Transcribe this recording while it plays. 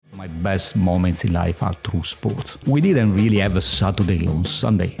My best moments in life are through sports. We didn't really have a Saturday on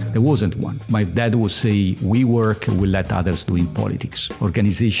Sunday. There wasn't one. My dad would say, we work, we let others do in politics.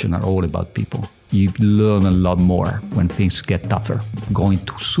 Organizations are all about people. You learn a lot more when things get tougher. Going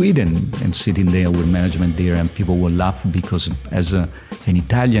to Sweden and sitting there with management there, and people will laugh because as an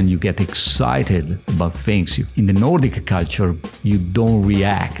Italian, you get excited about things. In the Nordic culture, you don't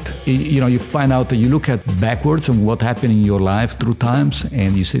react. You find out that you look at backwards on what happened in your life through times,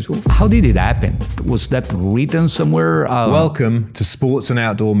 and you say, well, how did it happen? Was that written somewhere? Welcome to Sports and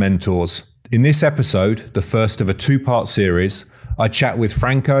Outdoor Mentors. In this episode, the first of a two-part series, I chat with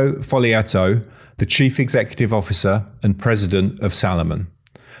Franco Fogliato, the Chief Executive Officer and President of Salomon.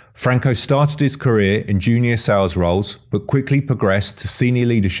 Franco started his career in junior sales roles, but quickly progressed to senior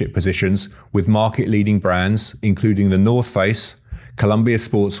leadership positions with market-leading brands, including the North Face, Columbia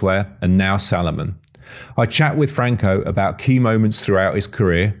Sportswear, and now Salomon. I chat with Franco about key moments throughout his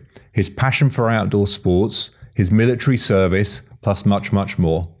career, his passion for outdoor sports, his military service, plus much, much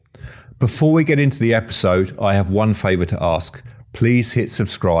more. Before we get into the episode, I have one favor to ask. Please hit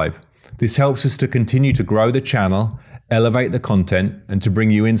subscribe. This helps us to continue to grow the channel, elevate the content, and to bring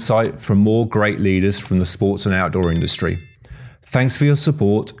you insight from more great leaders from the sports and outdoor industry. Thanks for your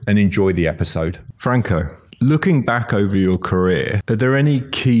support and enjoy the episode. Franco, looking back over your career, are there any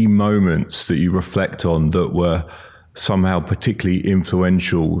key moments that you reflect on that were somehow particularly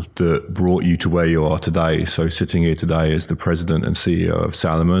influential that brought you to where you are today? So sitting here today as the president and CEO of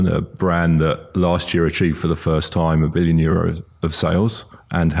Salomon, a brand that last year achieved for the first time €1 billion of sales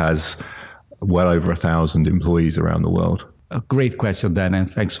and has well over 1,000 employees around the world. A great question, Dan, and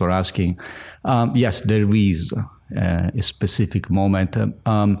thanks for asking. Yes, there is a specific moment.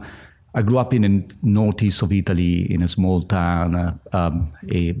 I grew up in the northeast of Italy in a small town,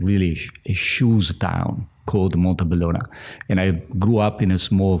 a shoes town called Montebelluna. And I grew up in a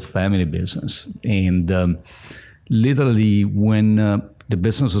small family business. And literally when the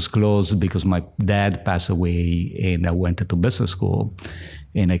business was closed because my dad passed away and I went to business school,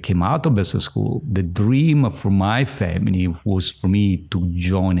 and I came out of business school, the dream for my family was for me to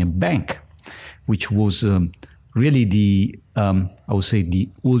join a bank, which was really the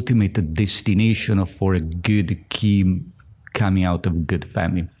ultimate destination for a good kid coming out of a good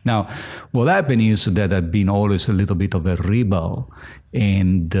family. Now, what happened is that I've been always a little bit of a rebel,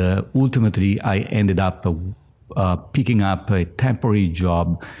 and ultimately I ended up picking up a temporary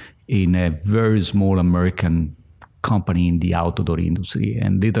job in a very small American company in the outdoor industry.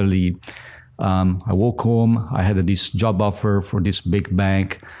 And literally, I woke home, I had this job offer for this big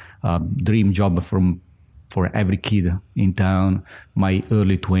bank, dream job for every kid in town, my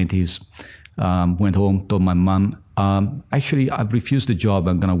early 20s. Went home, told my mom, actually, I've refused the job.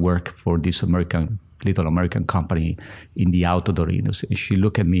 I'm going to work for this little American company in the outdoor industry. And she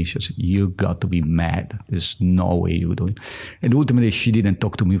looked at me, she said, you got to be mad. There's no way you're doing it. And ultimately, she didn't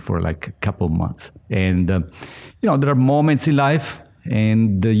talk to me for like a couple of months. And, there are moments in life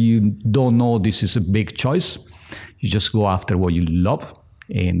and you don't know this is a big choice. You just go after what you love.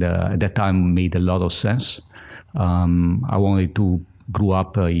 And at that time, made a lot of sense. I wanted to grew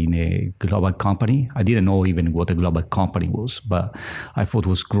up in a global company. I didn't know even what a global company was, but I thought it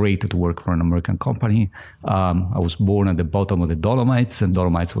was great to work for an American company. I was born at the bottom of the Dolomites, and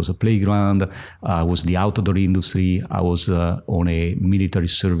Dolomites was a playground. I was the outdoor industry. I was on a military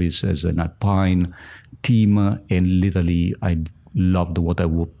service as an alpine team, and literally I loved what I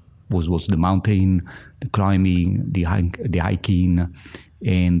was the mountain, the climbing, the hiking,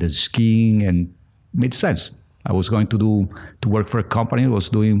 and the skiing, and made sense. I was going to work for a company that was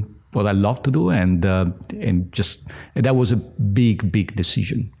doing what I love to do, and that was a big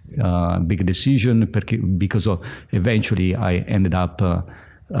decision. Because eventually I ended up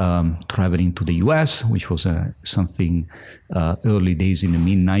traveling to the U.S., which was something early days in the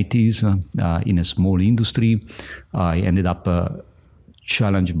mid-90s in a small industry. I ended up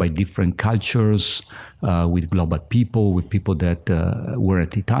challenged by different cultures, with global people, with people that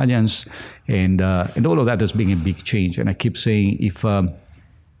weren't Italians, and all of that has been a big change. And I keep saying, if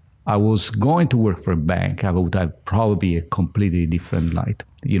I was going to work for a bank, I would have probably a completely different light,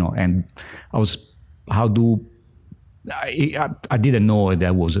 And I didn't know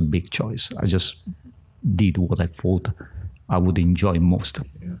that was a big choice. I just did what I thought I would enjoy most.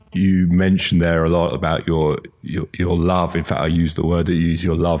 You mentioned there a lot about your love. In fact, I used the word that you use,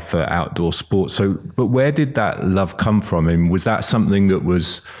 your love for outdoor sports. But where did that love come from? And was that something that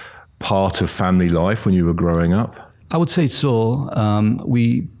was part of family life when you were growing up? I would say so.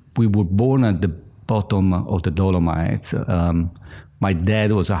 We were born at the bottom of the Dolomites. My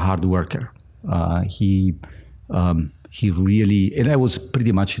dad was a hard worker. He he really, and that was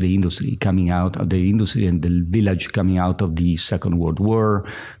pretty much the industry coming out of the industry and the village coming out of the Second World War,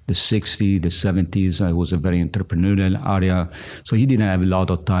 the 60s, the 70s. It was a very entrepreneurial area. So he didn't have a lot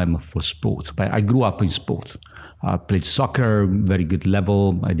of time for sports. But I grew up in sports. I played soccer, very good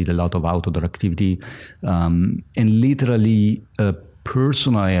level. I did a lot of outdoor activity. And literally,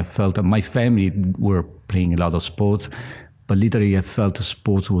 personally, I felt that my family were playing a lot of sports. But literally, I felt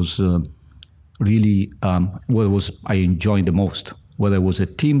sports was really what was I enjoyed the most. Whether it was a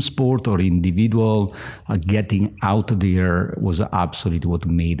team sport or individual, getting out there was absolutely what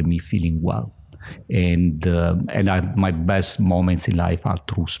made me feeling well. And my best moments in life are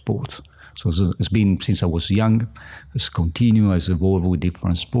through sports. So it's been since I was young. It's continued, it's evolved with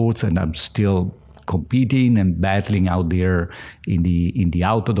different sports, and I'm still competing and battling out there in the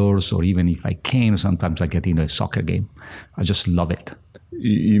outdoors, or even if I can, sometimes I get into a soccer game. I just love it.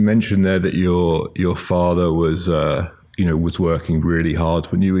 You mentioned there that your father was was working really hard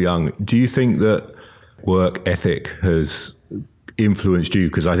when you were young. Do you think that work ethic has influenced you?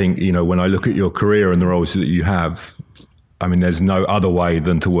 Because I think, when I look at your career and the roles that you have, I mean, there's no other way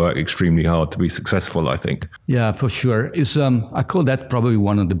than to work extremely hard to be successful, I think. Yeah, for sure. It's I call that probably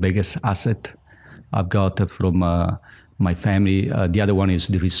one of the biggest assets I've got from my family. The other one is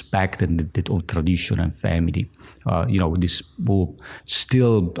the respect and the old tradition and family.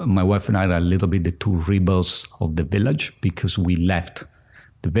 Still, my wife and I are a little bit the two rebels of the village because we left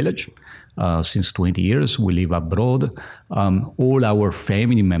the village. Since 20 years, we live abroad. All our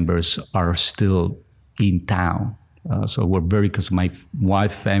family members are still in town. So we're very close. My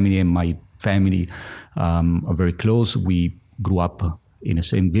wife's family and my family are very close. We grew up in the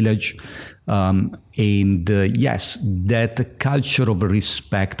same village. Yes, that culture of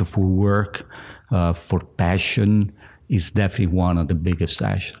respect for work, for passion, is definitely one of the biggest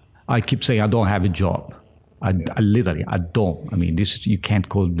actions. I keep saying I don't have a job. I literally don't. I mean, this you can't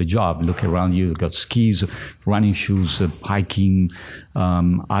call the job. Look around you. You've got skis, running shoes, hiking.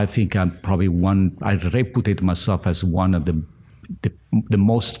 I think I'm probably I reputate myself as one of the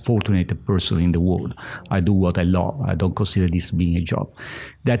most fortunate person in the world. I do what I love. I don't consider this being a job.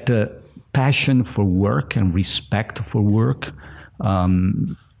 That passion for work and respect for work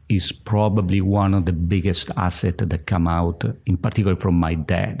is probably one of the biggest assets that come out, in particular from my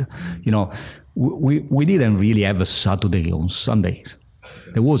dad. We didn't really have a Saturday on Sundays.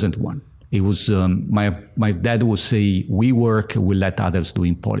 There wasn't one. It was my dad would say, "We work, we let others do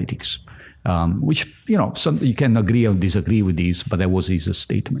in politics," which you can agree or disagree with this, but that was his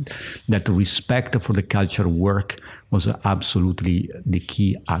statement. That respect for the culture of work was absolutely the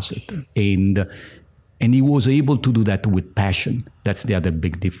key asset, and he was able to do that with passion. That's the other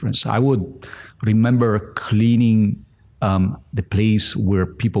big difference. I would remember cleaning the place where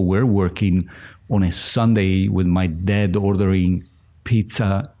people were working on a Sunday with my dad ordering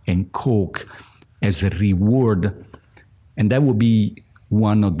pizza and Coke as a reward. And that would be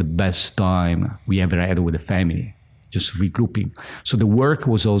one of the best time we ever had with the family, just regrouping. So the work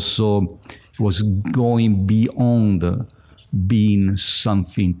was going beyond being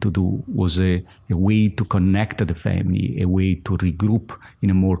something to do, was a way to connect the family, a way to regroup in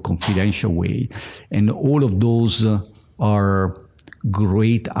a more confidential way. And all of those are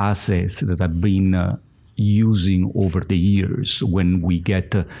great assets that I've been using over the years. When we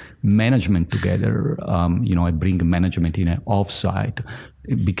get management together, I bring management in an offsite.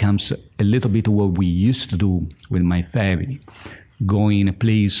 It becomes a little bit what we used to do with my family. Going in a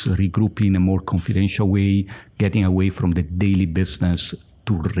place, regrouping in a more confidential way, getting away from the daily business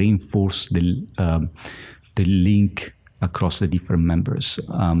to reinforce the link across the different members.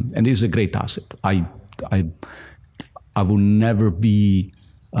 And this is a great asset. I will never be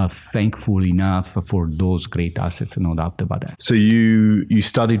thankful enough for those great assets, no doubt about that. So you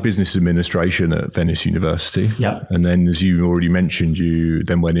studied business administration at Venice University. Yeah. And then, as you already mentioned, you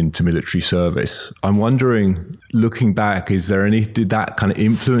then went into military service. I'm wondering, looking back, did that kind of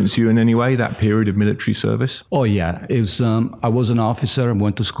influence you in any way, that period of military service? Oh, yeah. It was, I was an officer, I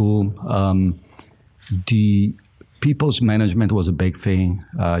went to school. The people's management was a big thing.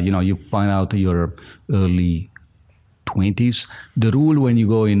 You find out your early 20s. The rule when you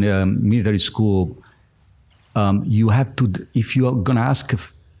go in military school, you have to, if you are going to ask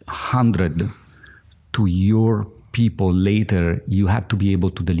 100 to your people later, you have to be able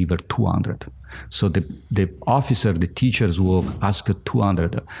to deliver 200. So the officer, the teachers will ask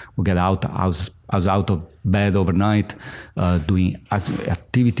 200, will get out of bed overnight, doing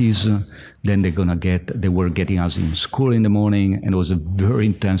activities. Then they were getting us in school in the morning, and it was a very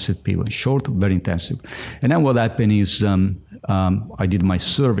intensive period, short, very intensive. And then what happened is I did my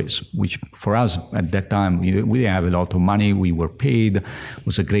service, which for us at that time, we didn't have a lot of money. We were paid. It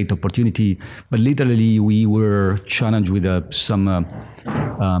was a great opportunity. But literally, we were challenged with some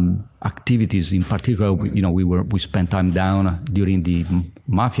activities. In particular, we spent time down during the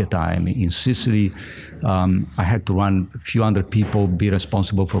mafia time in Sicily. I had to run a few hundred people, be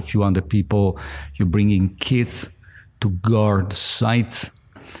responsible for a few hundred people. You bring in kids to guard sites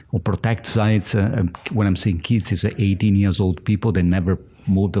or protect sites. When I'm saying kids, it's 18 years old people that never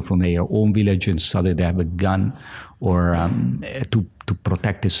moved from their own village and suddenly they have a gun or to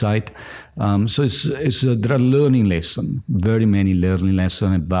protect the site. So there are learning lessons, very many learning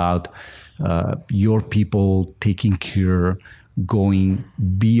lessons about your people taking care, going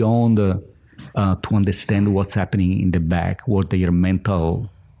beyond to understand what's happening in the back, what their mental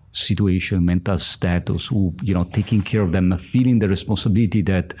situation, mental status, taking care of them, feeling the responsibility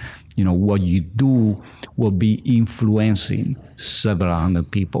that, what you do will be influencing several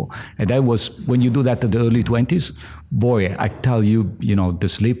hundred people. And that was, when you do that in the early 20s, boy, I tell you, the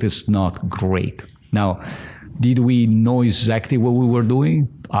sleep is not great. Now, did we know exactly what we were doing?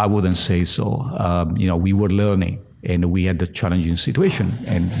 I wouldn't say so. We were learning. And we had a challenging situation.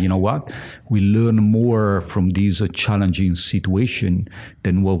 And you know what? We learn more from this challenging situation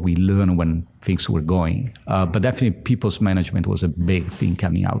than what we learned when things were going. But definitely people's management was a big thing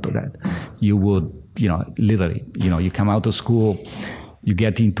coming out of that. You would, literally, you come out of school, you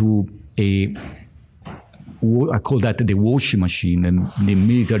get into I call that the washing machine in the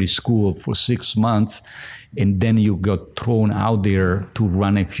military school for 6 months. And then you got thrown out there to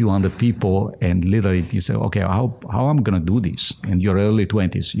run a few hundred people, and literally you say, okay, how am I going to do this? In your early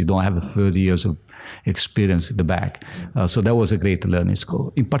 20s, you don't have 30 years of experience in the back. So that was a great learning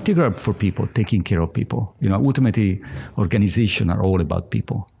school, in particular for people, taking care of people. Ultimately, organizations are all about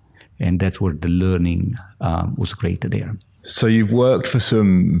people. And that's where the learning was great there. So you've worked for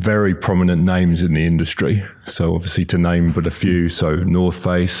some very prominent names in the industry. So obviously to name but a few, so North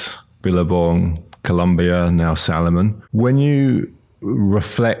Face, Billabong, Columbia, now Salomon. When you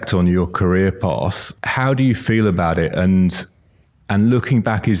reflect on your career path, how do you feel about it? And looking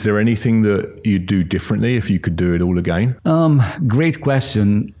back, is there anything that you'd do differently if you could do it all again? Great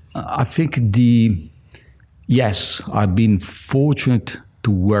question. I think yes, I've been fortunate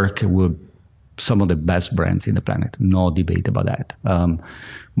to work with some of the best brands in the planet. No debate about that.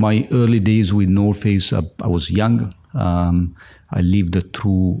 My early days with North Face, I was young. I lived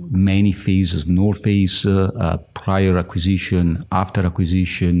through many phases. North Face, prior acquisition, after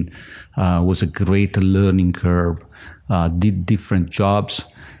acquisition, was a great learning curve. Did different jobs,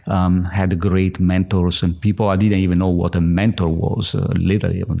 had great mentors and people. I didn't even know what a mentor was.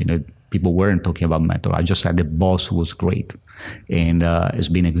 Literally, people weren't talking about mentor. I just had a boss who was great. And it's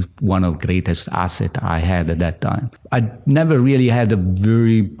been one of the greatest assets I had at that time. I never really had a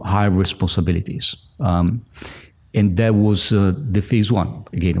very high responsibilities. And that was the phase one.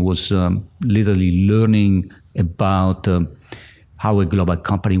 Again, it was literally learning about how a global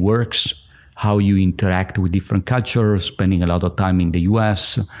company works, how you interact with different cultures, spending a lot of time in the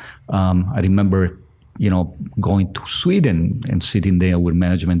US. I remember, going to Sweden and sitting there with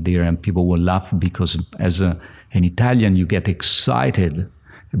management there, and people would laugh because as an Italian, you get excited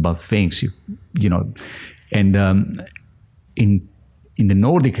about things, and in the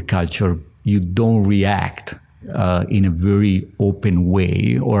Nordic culture, you don't react in a very open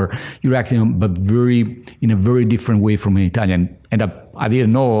way, or you react in a very different way from an Italian. And I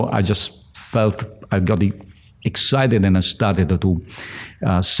didn't know. I just felt I got excited, and I started to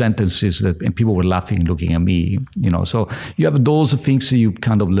sentences and people were laughing, looking at me. So you have those things that you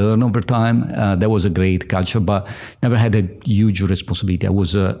kind of learn over time. That was a great culture, but never had a huge responsibility. I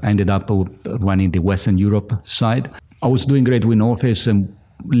ended up running the Western Europe side. I was doing great with North Face, and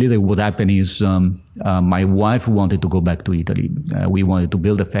literally what happened is my wife wanted to go back to Italy. We wanted to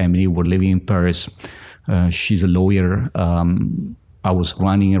build a family. We're living in Paris. She's a lawyer. I was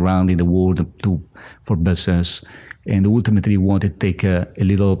running around in the world for business, and ultimately wanted to take a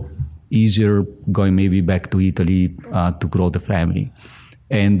little easier going maybe back to Italy to grow the family.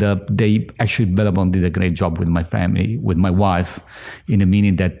 And Billabong did a great job with my family, with my wife, in the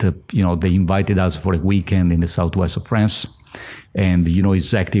meaning that, they invited us for a weekend in the southwest of France. And you know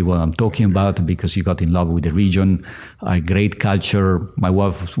exactly what I'm talking about because you got in love with the region. A great culture. My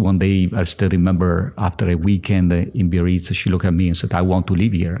wife, one day, I still remember after a weekend in Biarritz, she looked at me and said, I want to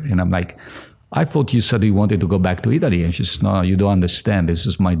live here. And I'm like, I thought you said you wanted to go back to Italy. And she said, no, you don't understand. This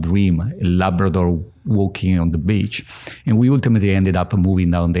is my dream, a Labrador walking on the beach. And we ultimately ended up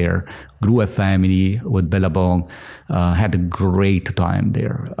moving down there, grew a family with Billabong, had a great time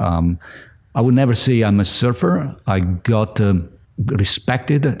there. I would never say I'm a surfer. I got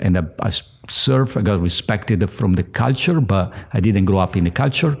respected, and I surf. I got respected from the culture, but I didn't grow up in the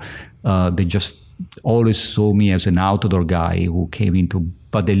culture. They just always saw me as an outdoor guy who came into,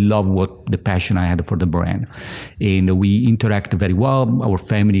 but they love the passion I had for the brand. And we interact very well. Our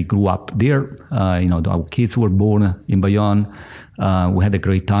family grew up there. Our kids were born in Bayonne. We had a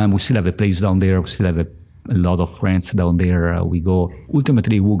great time. We still have a place down there. We still have a lot of friends down there. We go,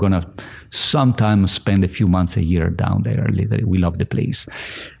 ultimately, we're going to sometime spend a few months a year down there. Literally, we love the place.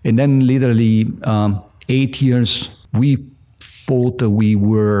 And then literally 8 years, we thought that we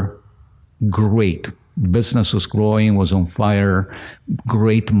were great. Business was growing, was on fire,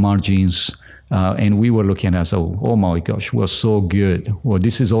 great margins. And we were looking at us, oh my gosh, we're so good. Well,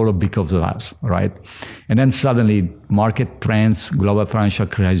 this is all because of us, right? And then suddenly market trends, global financial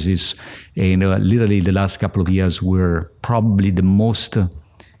crisis, and literally the last couple of years were probably the most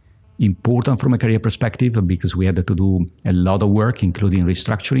important from a career perspective because we had to do a lot of work, including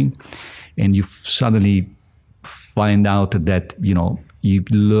restructuring. And you suddenly find out that, you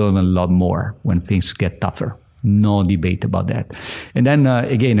learn a lot more when things get tougher. No debate about that. And then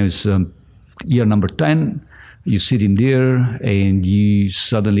again, it's year number 10, you sit in there and you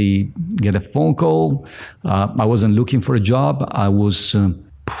suddenly get a phone call. I wasn't looking for a job. I was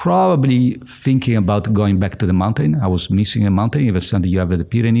probably thinking about going back to the mountain. I was missing a mountain. If suddenly you have the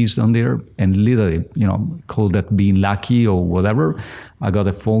Pyrenees down there, and literally, call that being lucky or whatever. I got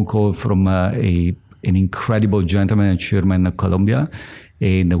a phone call from an incredible gentleman and chairman of Colombia,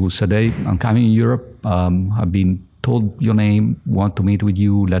 and who said, "Hey, I'm coming in Europe. I've been told your name, want to meet with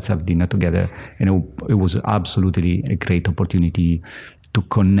you. Let's have dinner together." And it was absolutely a great opportunity to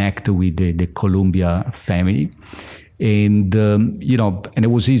connect with the Colombia family. And and it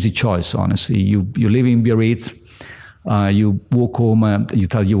was easy choice, honestly. You live in Biarritz. You walk home. You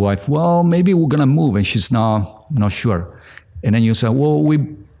tell your wife, "Well, maybe we're gonna move," and she's not sure. And then you say, "Well,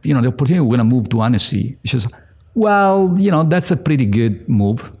 the opportunity, we're going to move to Annecy." She says, "Well, that's a pretty good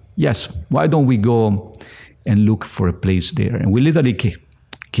move. Yes, why don't we go and look for a place there?" And we literally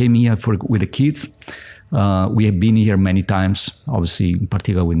came here with the kids. We have been here many times, obviously, in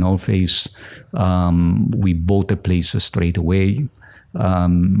particular with North Face. We bought a place straight away.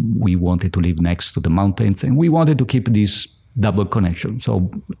 We wanted to live next to the mountains, and we wanted to keep this double connection.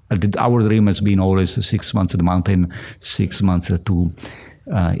 So our dream has been always 6 months at the mountain, 6 months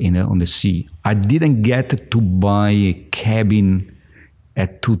on the sea. I didn't get to buy a cabin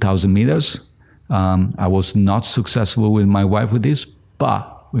at 2,000 meters. I was not successful with my wife with this, but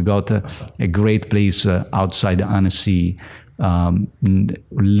we got a great place outside Annecy.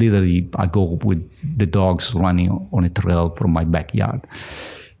 Literally, I go with the dogs running on a trail from my backyard.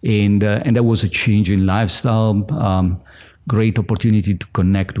 And that was a change in lifestyle, great opportunity to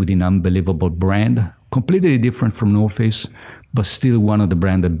connect with an unbelievable brand, completely different from North Face, but still one of the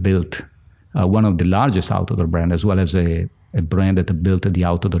brands that built one of the largest outdoor brands, as well as a brand that built the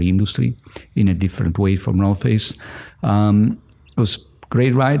outdoor industry in a different way from North Face. It was a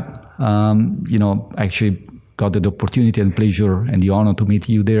great ride. Actually got the opportunity and pleasure and the honor to meet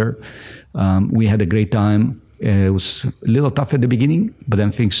you there. We had a great time. It was a little tough at the beginning, but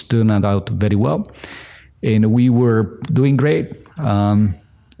then things turned out very well. And we were doing great.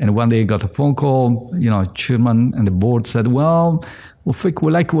 And one day I got a phone call, chairman and the board said, "Well, Frank,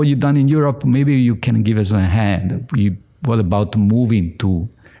 we like what you've done in Europe. Maybe you can give us a hand. What about moving to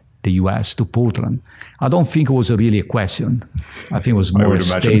the US, to Portland?" I don't think it was really a question. I think it was more a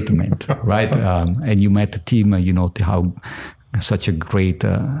statement, right? And you met Tim, how such a great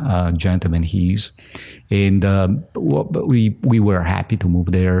gentleman he is. And we were happy to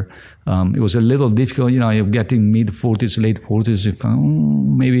move there. It was a little difficult, you're getting mid-40s, late 40s. If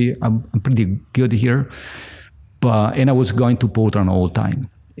maybe I'm pretty good here. And I was going to Portland all the time.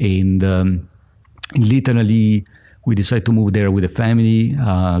 And literally, we decided to move there with the family,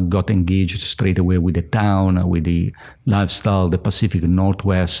 got engaged straight away with the town, with the lifestyle, the Pacific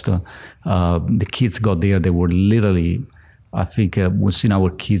Northwest. The kids got there. They were literally, I think, we've seen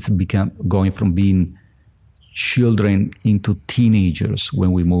our kids going from being children into teenagers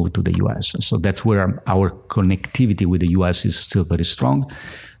when we moved to the U.S. So that's where our connectivity with the U.S. is still very strong.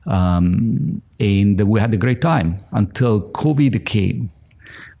 And we had a great time until COVID came.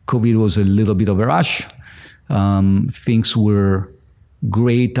 COVID was a little bit of a rush. Things were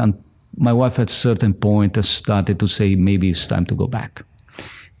great, and my wife at a certain point started to say, maybe it's time to go back.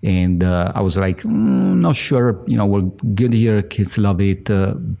 And I was like, not sure, we're good here, kids love it,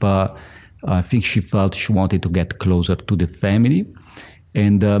 but I think she felt she wanted to get closer to the family.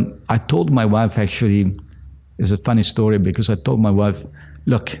 And I told my wife, actually, it's a funny story, because I told my wife,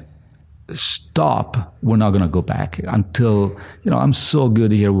 look, stop, we're not going to go back until, I'm so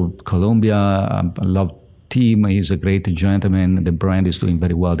good here with Colombia. I love team. He's a great gentleman. The brand is doing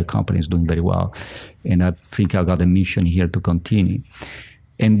very well. The company is doing very well. And I think I got a mission here to continue.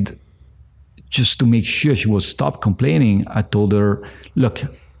 And just to make sure she would stop complaining, I told her, look,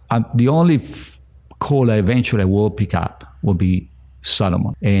 the only call I eventually will pick up will be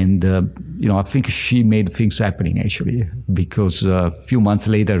Salomon. And, I think she made things happening, actually, because a few months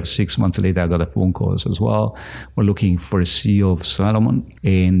later, 6 months later, I got a phone call as well. We're looking for a CEO of Salomon,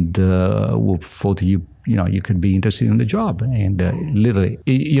 and we thought you could be interested in the job. And literally,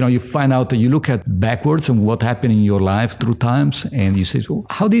 you find out that you look at backwards and what happened in your life through times, and you say, well,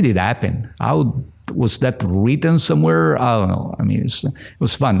 how did it happen? How was that written somewhere? I don't know. I mean, it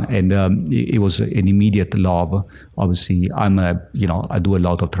was fun, and it was an immediate love. Obviously, I do a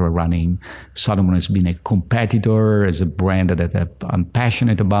lot of trail running. Salomon has been a competitor, as a brand that I'm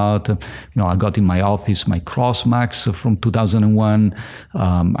passionate about. I got in my office my Crossmax from 2001.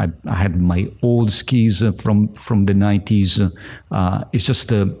 I had my old skis from the 90s. It's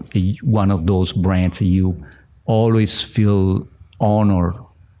just one of those brands you always feel honored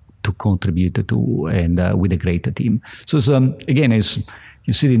to contribute to, and with a great team. So again, as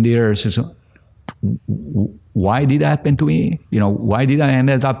you're sitting there, says, why did that happen to me? Why did I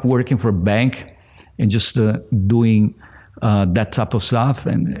ended up working for a bank and just doing that type of stuff?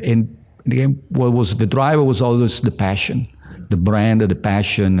 And again, what was the driver was always the passion. The brand, the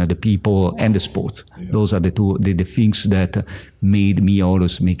passion, the people, and the sports. Yeah. Those are the things that made me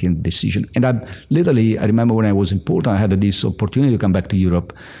always making a decision. And I remember when I was in Portland, I had this opportunity to come back to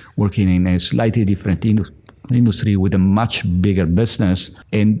Europe, working in a slightly different industry with a much bigger business.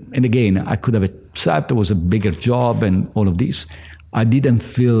 And again, I could have accepted it was a bigger job and all of this. I didn't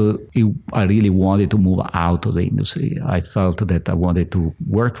feel I really wanted to move out of the industry. I felt that I wanted to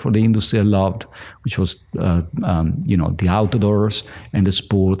work for the industry I loved, which was, the outdoors and the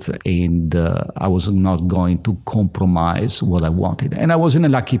sports, and I was not going to compromise what I wanted. And I was in a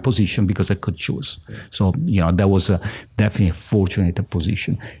lucky position because I could choose. So, that was definitely a fortunate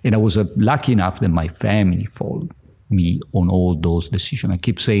position. And I was lucky enough that my family followed me on all those decisions. I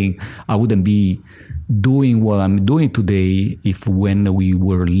keep saying I wouldn't be doing what I'm doing today if when we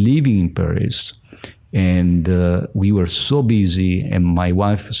were living in Paris and we were so busy, and my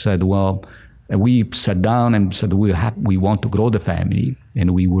wife said, well, we sat down and said we want to grow the family,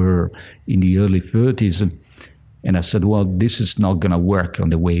 and we were in the early 30s, and I said, well, this is not going to work on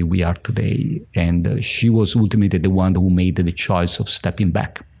the way we are today. And she was ultimately the one who made the choice of stepping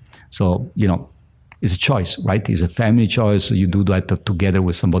back. So, it's a choice, right? It's a family choice. You do that together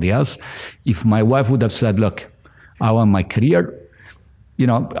with somebody else. If my wife would have said, look, I want my career,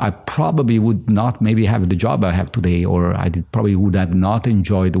 I probably would not maybe have the job I have today, or probably would have not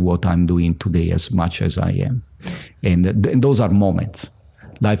enjoyed what I'm doing today as much as I am. And those are moments.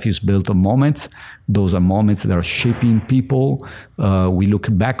 Life is built on moments. Those are moments that are shaping people. We look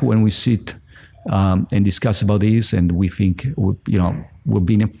back when we sit and discuss about this, and we think, we're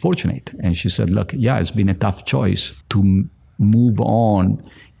being fortunate. And she said, look, yeah, it's been a tough choice to move on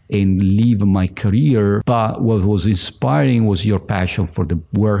and leave my career. But what was inspiring was your passion for the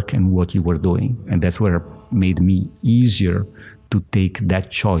work and what you were doing. And that's what made me easier to take that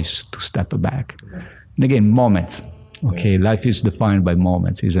choice to step back. And again, moments. Okay, life is defined by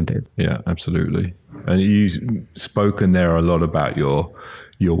moments, isn't it? Yeah, absolutely. And you've spoken there a lot about your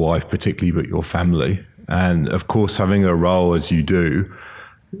wife particularly, but your family. And of course, having a role as you do,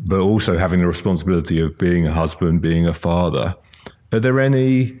 but also having the responsibility of being a husband, being a father. Are there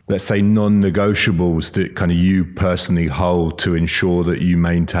any, let's say, non-negotiables that kind of you personally hold to ensure that you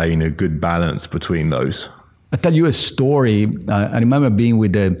maintain a good balance between those? I'll tell you a story. I remember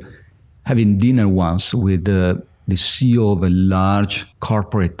having dinner once with the CEO of a large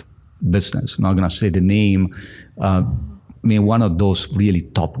corporate business. I'm not going to say the name. One of those really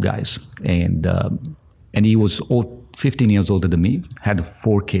top guys. And he was 15 years older than me, had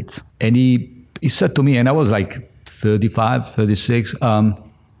 4 kids. And he said to me, and I was like 35, 36,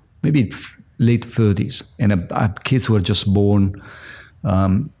 maybe late 30s. And our kids were just born.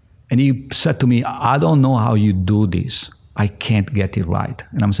 And he said to me, I don't know how you do this. I can't get it right.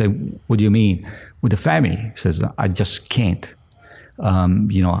 And I'm saying, what do you mean? With the family. He says, I just can't.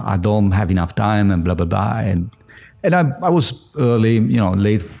 I don't have enough time and blah, blah, blah. And I was early,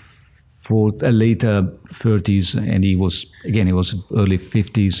 late 30s, and he was early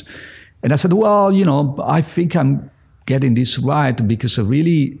 50s. And I said, well, I think I'm getting this right because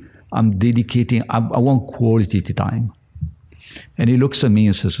I'm dedicating, I want quality time. And he looks at me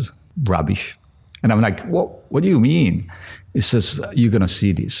and says, rubbish. And I'm like, what do you mean? He says, you're going to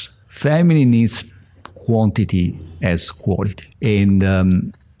see this. family needs quantity as quality. And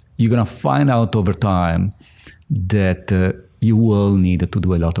you're going to find out over time that you will need to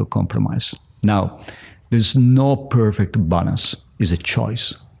do a lot of compromise. Now, there's no perfect balance. It's a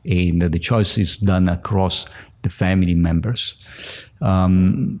choice. And the choice is done across the family members.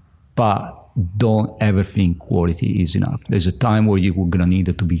 But don't ever think quality is enough. There's a time where you're going to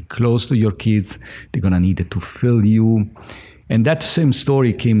need to be close to your kids. They're going to need to feel you. And that same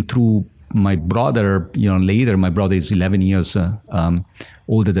story came through my brother, later. My brother is 11 years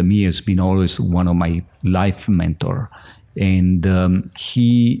older than me. Has been always one of my life mentor. And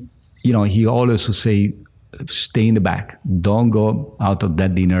he always would say, stay in the back. Don't go out of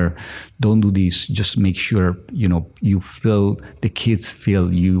that dinner. Don't do this. Just make sure, you feel, the kids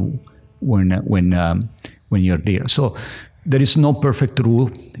feel you when you're there. So there is no perfect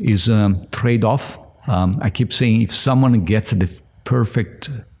rule. It's a trade-off. I keep saying, if someone gets the perfect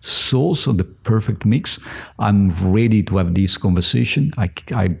sauce or the perfect mix, I'm ready to have this conversation. I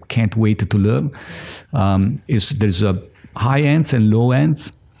can't wait to learn. There's a high ends and low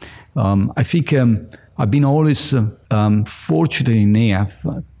ends. I think I've been always fortunate enough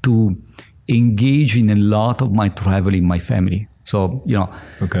to engage in a lot of my travel in my family. So,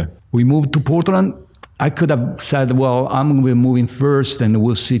 okay. We moved to Portland. I could have said, well, I'm going to be moving first and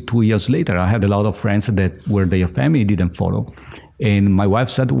we'll see 2 years later. I had a lot of friends where their family didn't follow. And my wife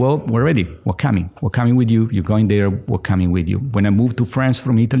said, well, we're ready. We're coming. We're coming with you. You're going there. We're coming with you. When I moved to France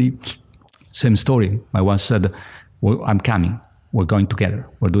from Italy, same story. My wife said, well, I'm coming. We're going together.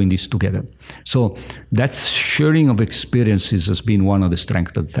 We're doing this together. So that sharing of experiences has been one of the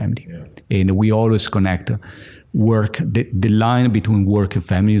strengths of the family. Yeah. And we always connect work. The line between work and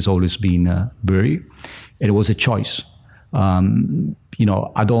family has always been blurry. It was a choice. My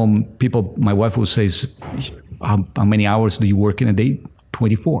wife will say, how many hours do you work in a day?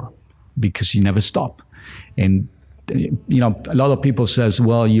 24, because you never stop. And, a lot of people says,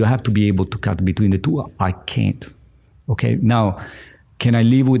 well, you have to be able to cut between the two. I can't. Okay. Now, can I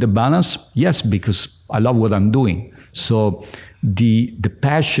live with a balance? Yes, because I love what I'm doing. So the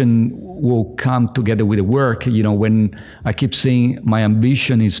passion will come together with the work. When I keep saying my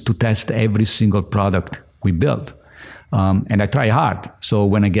ambition is to test every single product we build. And I try hard. So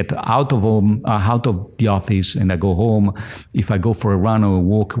when I get out of home, out of the office and I go home, if I go for a run or a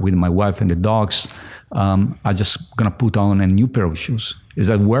walk with my wife and the dogs, I'm just going to put on a new pair of shoes. Is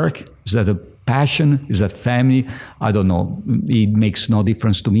that work? Is that a passion? Is that family? I don't know. It makes no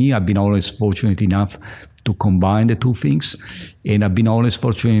difference to me. I've been always fortunate enough to combine the two things. And I've been always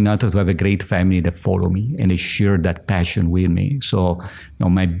fortunate enough to have a great family that follow me and they share that passion with me. So,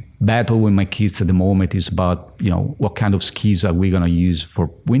 my battle with my kids at the moment is about, what kind of skis are we going to use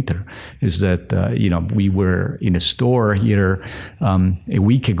for winter? Is that, we were in a store here a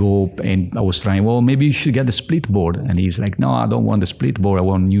week ago and I was trying, well, maybe you should get a split board. And he's like, no, I don't want the split board. I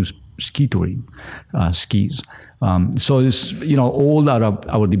want new ski touring skis. So it's, all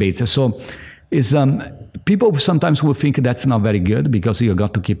our debates. So it's, people sometimes will think that's not very good because you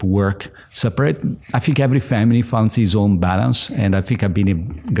got to keep work separate. I think every family finds its own balance, and I think I've been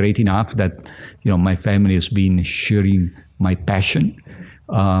great enough that my family has been sharing my passion,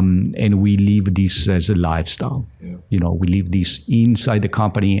 and we live this as a lifestyle. Yeah. We live this inside the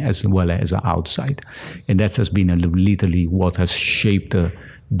company as well as outside, and that has been literally what has shaped the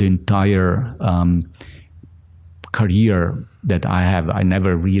entire career that I have. I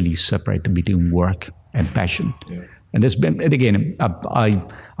never really separated between work and passion. Yeah. And there's been, and again, I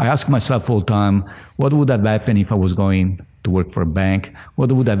ask myself all the time, what would have happened if I was going to work for a bank?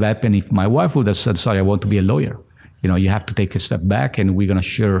 What would have happened if my wife would have said, sorry, I want to be a lawyer? You have to take a step back and we're going to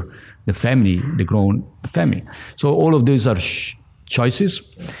share the family, the grown family. So all of these are choices.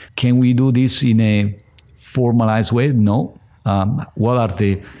 Can we do this in a formalized way? No. What are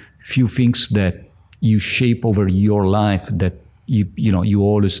the few things that you shape over your life that you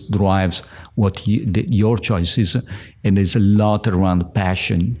always drives what your choice is, and there's a lot around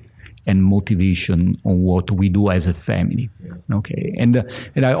passion and motivation on what we do as a family. Yeah. Okay, and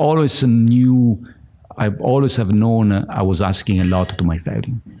I always knew, I've always have known I was asking a lot to my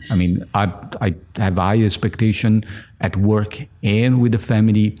family. I mean, I have high expectation at work and with the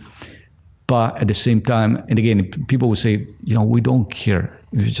family, but at the same time, and again, people will say, we don't care.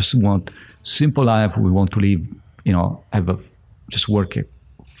 We just want simple life. We want to live, just work a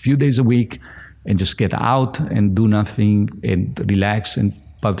few days a week and just get out and do nothing and relax.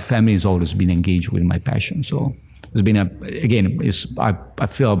 But the family has always been engaged with my passion. So it's been I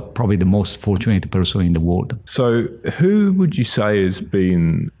feel probably the most fortunate person in the world. So who would you say has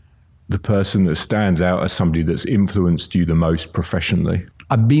been the person that stands out as somebody that's influenced you the most professionally?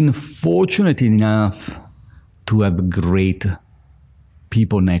 I've been fortunate enough to have great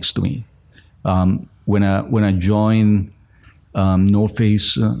people next to me. When I joined North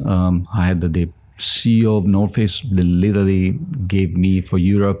Face, I had the CEO of North Face that literally gave me for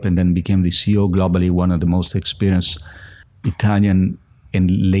Europe and then became the CEO globally, one of the most experienced Italian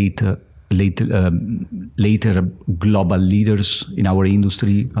and later global leaders in our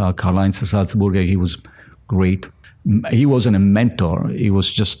industry. Karl-Heinz Salzburger, he was great. He wasn't a mentor. He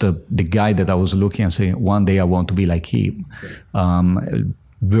was just the guy that I was looking and saying, one day I want to be like him.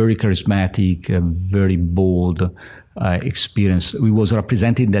 Very charismatic, very bold experience. He was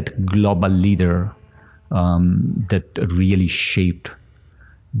representing that global leader that really shaped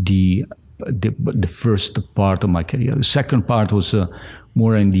the first part of my career. The second part was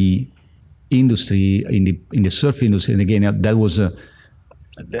more in the industry, in the surf industry. And again, that was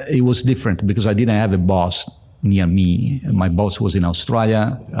it was different because I didn't have a boss near me. My boss was in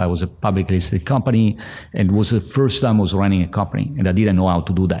Australia. I was a publicly listed company, and it was the first time I was running a company, and I didn't know how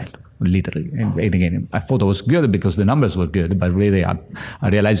to do that, literally. And again, I thought I was good because the numbers were good, but really I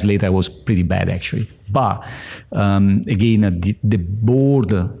realized later I was pretty bad, actually. But again, the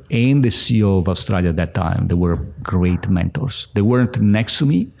board and the CEO of Australia at that time, they were great mentors. They weren't next to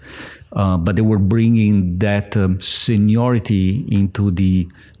me, but they were bringing that seniority into the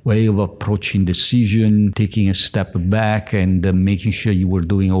way of approaching decision, taking a step back, and making sure you were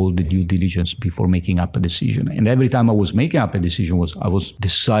doing all the due diligence before making up a decision. And every time I was making up a decision, I was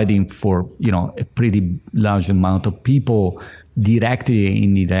deciding for a pretty large amount of people, directly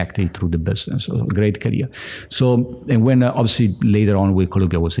and indirectly through the business. So a great career. So, and when obviously later on with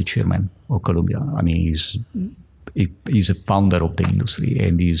Columbia, I was the chairman of Columbia. I mean, he's a founder of the industry,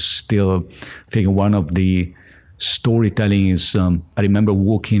 and he's still, I think, one of the storytelling is, I remember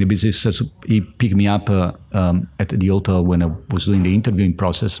walking in the business, he picked me up at the hotel when I was doing the interviewing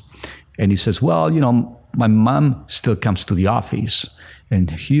process. And he says, well, my mom still comes to the office. And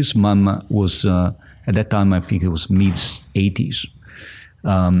his mom was, at that time, I think it was mid-80s.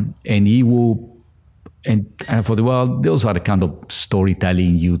 And he will, and I thought, well, those are the kind of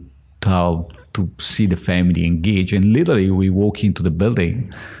storytelling you tell to see the family engage. And literally, we walk into the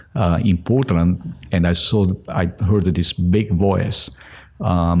building in Portland, and I heard this big voice,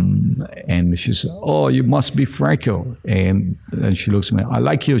 and she said, "Oh, you must be Franco." And she looks at me, "I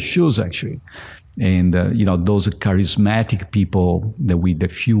like your shoes, actually." And those are charismatic people that with a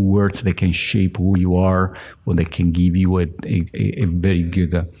few words they can shape who you are, or they can give you a very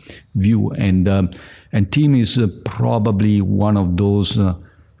good view. And Tim is probably one of those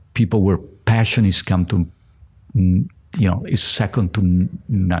people where passion is come to. Is second to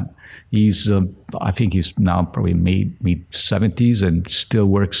none. I think he's now probably mid-70s and still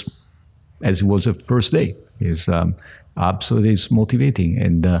works as it was the first day. He's absolutely motivating,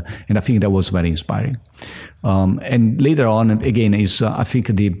 and I think that was very inspiring. And later on, again, I think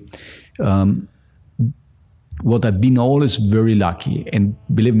what I've been always very lucky, and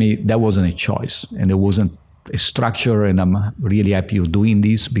believe me, that wasn't a choice, and it wasn't a structure, and I'm really happy of doing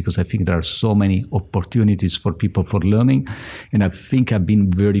this because I think there are so many opportunities for people for learning, and I think I've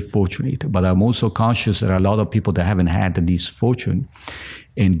been very fortunate. But I'm also conscious there are a lot of people that haven't had this fortune,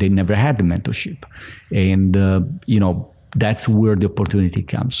 and they never had the mentorship, and that's where the opportunity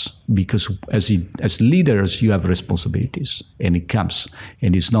comes, because as leaders you have responsibilities, and it comes,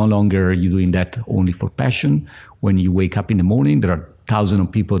 and it's no longer you doing that only for passion. When you wake up in the morning, there are thousands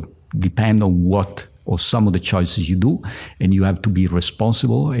of people depend on what or some of the choices you do, and you have to be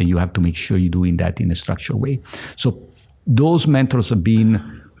responsible, and you have to make sure you're doing that in a structured way. So those mentors have been,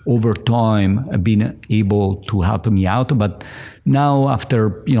 over time, have been able to help me out. But now,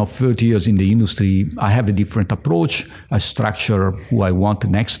 after 30 years in the industry, I have a different approach. I structure who I want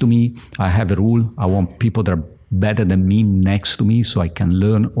next to me. I have a rule. I want people that are better than me next to me, so I can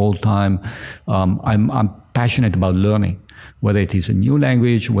learn all the time. I'm passionate about learning, whether it is a new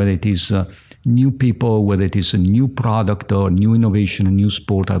language, whether it is new people, whether it is a new product or new innovation, a new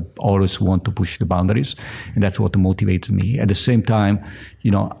sport. I always want to push the boundaries, and that's what motivates me. At the same time,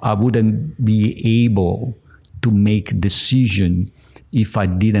 I wouldn't be able to make decision if I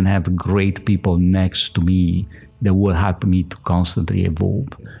didn't have great people next to me that will help me to constantly evolve,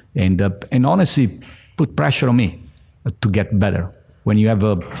 and honestly put pressure on me to get better. When you have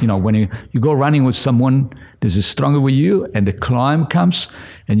when you go running with someone that is stronger with you, and the climb comes,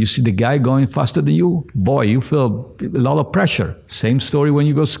 and you see the guy going faster than you, boy, you feel a lot of pressure. Same story when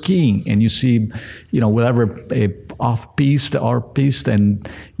you go skiing, and you see, whatever off-piste or piste, and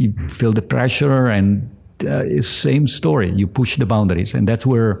you feel the pressure, and it's same story. You push the boundaries, and that's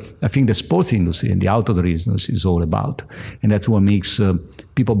where I think the sports industry and the outdoor industry is all about, and that's what makes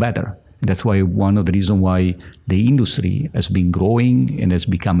people better. That's why one of the reasons why the industry has been growing and has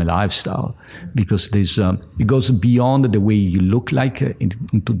become a lifestyle, because it goes beyond the way you look like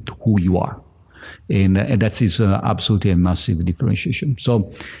into who you are. And that is absolutely a massive differentiation.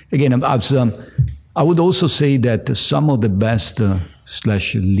 So again, I would also say that some of the best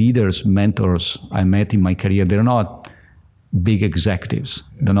 / leaders, mentors I met in my career, they're not big executives.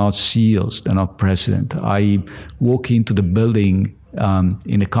 They're not CEOs. They're not president. I walk into the building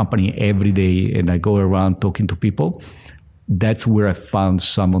in a company every day, and I go around talking to people. That's where I found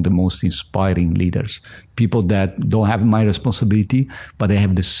some of the most inspiring leaders. People that don't have my responsibility, but they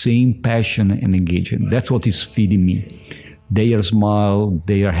have the same passion and engagement. That's what is feeding me. Their smile,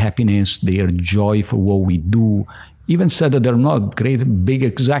 their happiness, their joy for what we do. Even said that they're not great big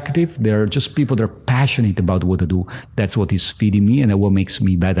executive, they're just people that are passionate about what to do. That's what is feeding me, and what makes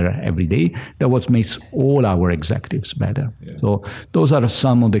me better every day. That's what makes all our executives better. Yeah. So those are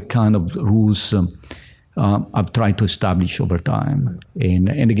some of the kind of rules I've tried to establish over time. And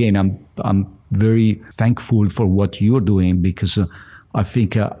again, I'm very thankful for what you're doing, because I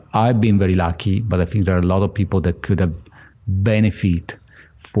think I've been very lucky, but I think there are a lot of people that could have benefit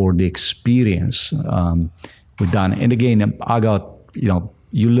for the experience we've done. And again, I got,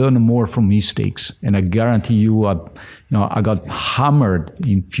 you learn more from mistakes, and I guarantee you, I got hammered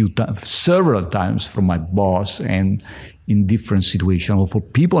several times from my boss and in different situations, or for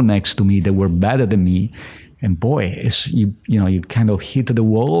people next to me that were better than me. And boy, you kind of hit the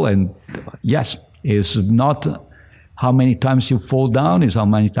wall. And yes, it's not how many times you fall down, is how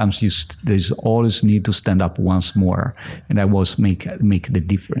many times there's always need to stand up once more, and that was make the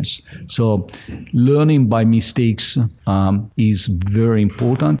difference. So learning by mistakes is very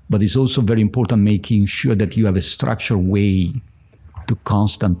important, but it's also very important making sure that you have a structured way to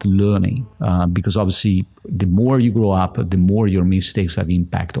constant learning, because obviously the more you grow up, the more your mistakes have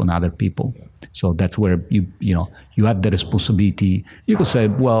impact on other people. So that's where you have the responsibility. You could say,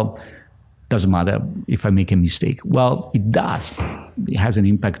 well, doesn't matter if I make a mistake. Well, it does. It has an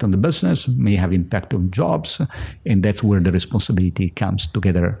impact on the business, may have impact on jobs, and that's where the responsibility comes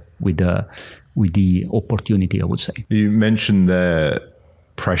together with the opportunity, I would say. You mentioned the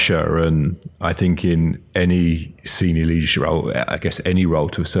pressure, and I think in any senior leadership role, I guess any role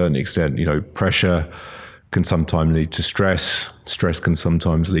to a certain extent, pressure can sometimes lead to stress. Stress can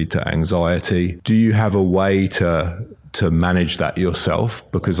sometimes lead to anxiety. Do you have a way to manage that yourself?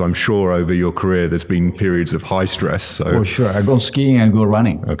 Because I'm sure over your career there's been periods of high stress. So for sure, I go skiing and go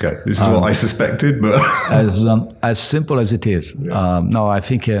running. Okay, this is what I suspected, but as simple as it is. Yeah. No, I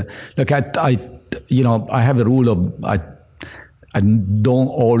think look, I have a rule of I don't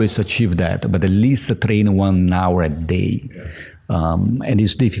always achieve that, but at least I train 1 hour a day. Yeah. And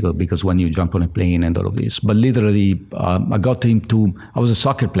it's difficult because when you jump on a plane and all of this, but literally I was a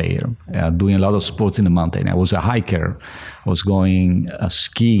soccer player, doing a lot of sports in the mountain. I was a hiker, I was going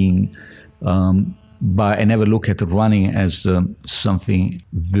skiing, but I never looked at running as something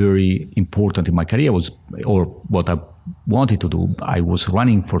very important in my career, or what I wanted to do. I was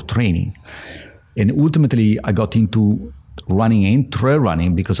running for training. And ultimately I got into running and trail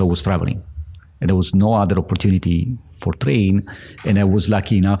running because I was traveling. And there was no other opportunity for train, and I was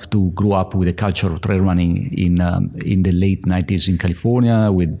lucky enough to grow up with a culture of trail running in the late 90s in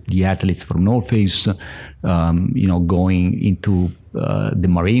California with the athletes from North Face, going into the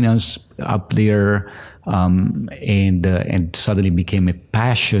marinas up there, and suddenly became a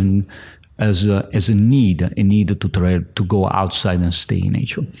passion as a need to go outside and stay in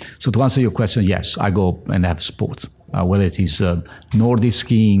nature. So to answer your question, yes, I go and have sports. Whether it is Nordic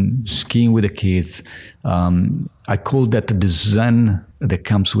skiing with the kids. I call that the zen that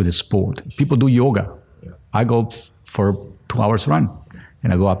comes with the sport. People do yoga. Yeah. I go for 2 hours run,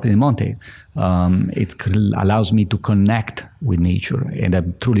 and I go up in the mountain. It allows me to connect with nature, and I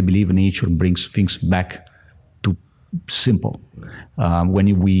truly believe nature brings things back to simple.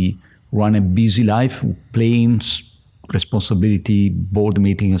 When we run a busy life, planes, responsibility, board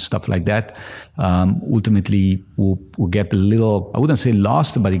meeting and stuff like that, ultimately we'll get a little, I wouldn't say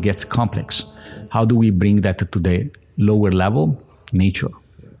lost, but it gets complex. How do we bring that to the lower level? Nature,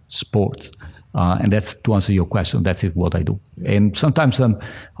 sports. And that's, to answer your question, that's what I do. And sometimes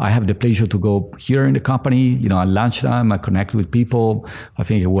I have the pleasure to go here in the company, at lunchtime, I connect with people. I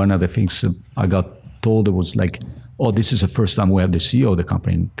think one of the things I got told was like, oh, this is the first time we have the CEO of the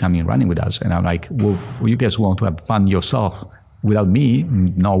company coming running with us. And I'm like, well, you guys want to have fun yourself without me?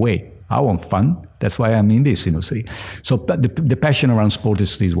 No way. I want fun. That's why I'm in this industry. So the passion around sport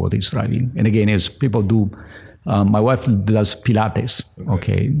is what is driving. And again, as people do, my wife does Pilates.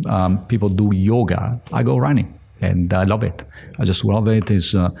 Okay, people do yoga. I go running, and I love it. I just love it.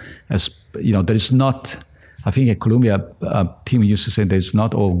 As there is not. I think at Columbia, Tim used to say there's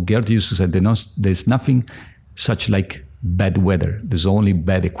not, or Gert used to say there's nothing such like bad weather. There's only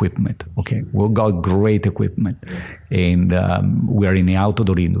bad equipment. Okay, we've got great equipment, and we're in the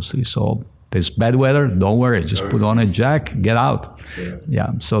outdoor industry. So there's bad weather. Don't worry. Just put on a jack, get out.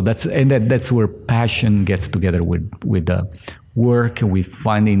 Yeah. So that's where passion gets together with work, with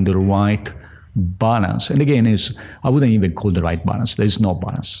finding the right balance. And again, I wouldn't even call the right balance. There's no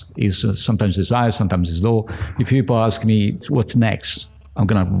balance. It's sometimes it's high, sometimes it's low. If people ask me what's next, I'm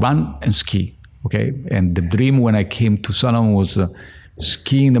gonna run and ski. Okay, and the dream when I came to Salomon was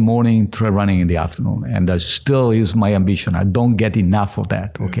ski in the morning, trail running in the afternoon, and that still is my ambition. I don't get enough of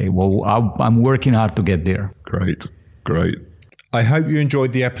that. Okay, well, I'm working hard to get there. Great. I hope you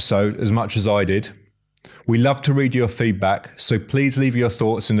enjoyed the episode as much as I did. We love to read your feedback, so please leave your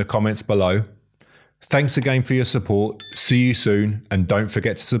thoughts in the comments below. Thanks again for your support. See you soon, and don't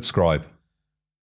forget to subscribe.